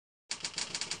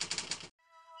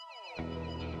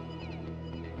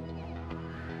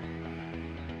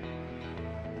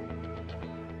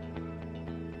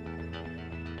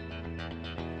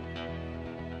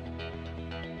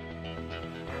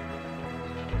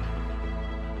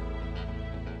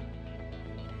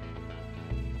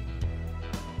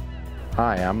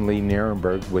Hi, I'm Lee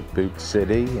Nierenberg with Boot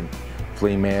City and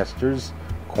Fleamasters,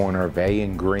 corner of A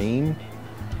and Green.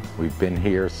 We've been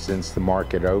here since the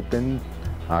market opened.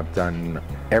 I've done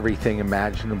everything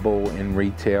imaginable in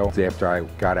retail. After I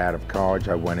got out of college,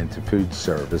 I went into food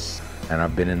service, and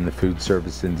I've been in the food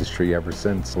service industry ever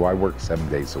since, so I work 7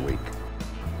 days a week.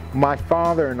 My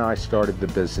father and I started the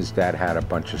business. Dad had a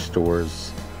bunch of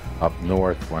stores up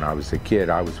north when I was a kid.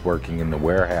 I was working in the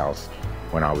warehouse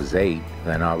when I was 8,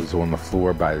 then I was on the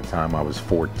floor by the time I was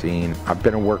 14. I've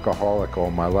been a workaholic all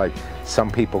my life.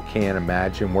 Some people can't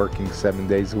imagine working 7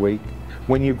 days a week.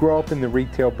 When you grow up in the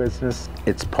retail business,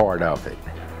 it's part of it.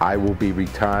 I will be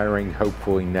retiring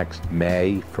hopefully next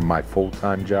May from my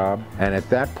full-time job, and at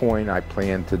that point I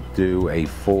plan to do a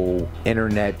full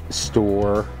internet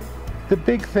store. The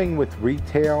big thing with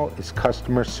retail is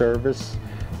customer service.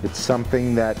 It's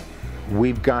something that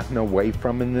we've gotten away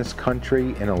from in this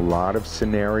country in a lot of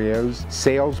scenarios.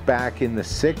 Sales back in the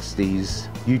 60s,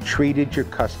 you treated your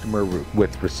customer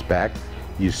with respect,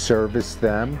 you serviced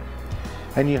them,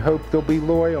 and you hope they'll be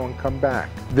loyal and come back.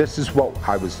 This is what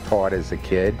I was taught as a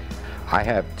kid. I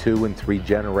have 2 and 3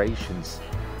 generations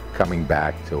coming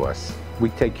back to us. We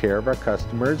take care of our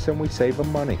customers and we save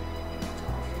them money.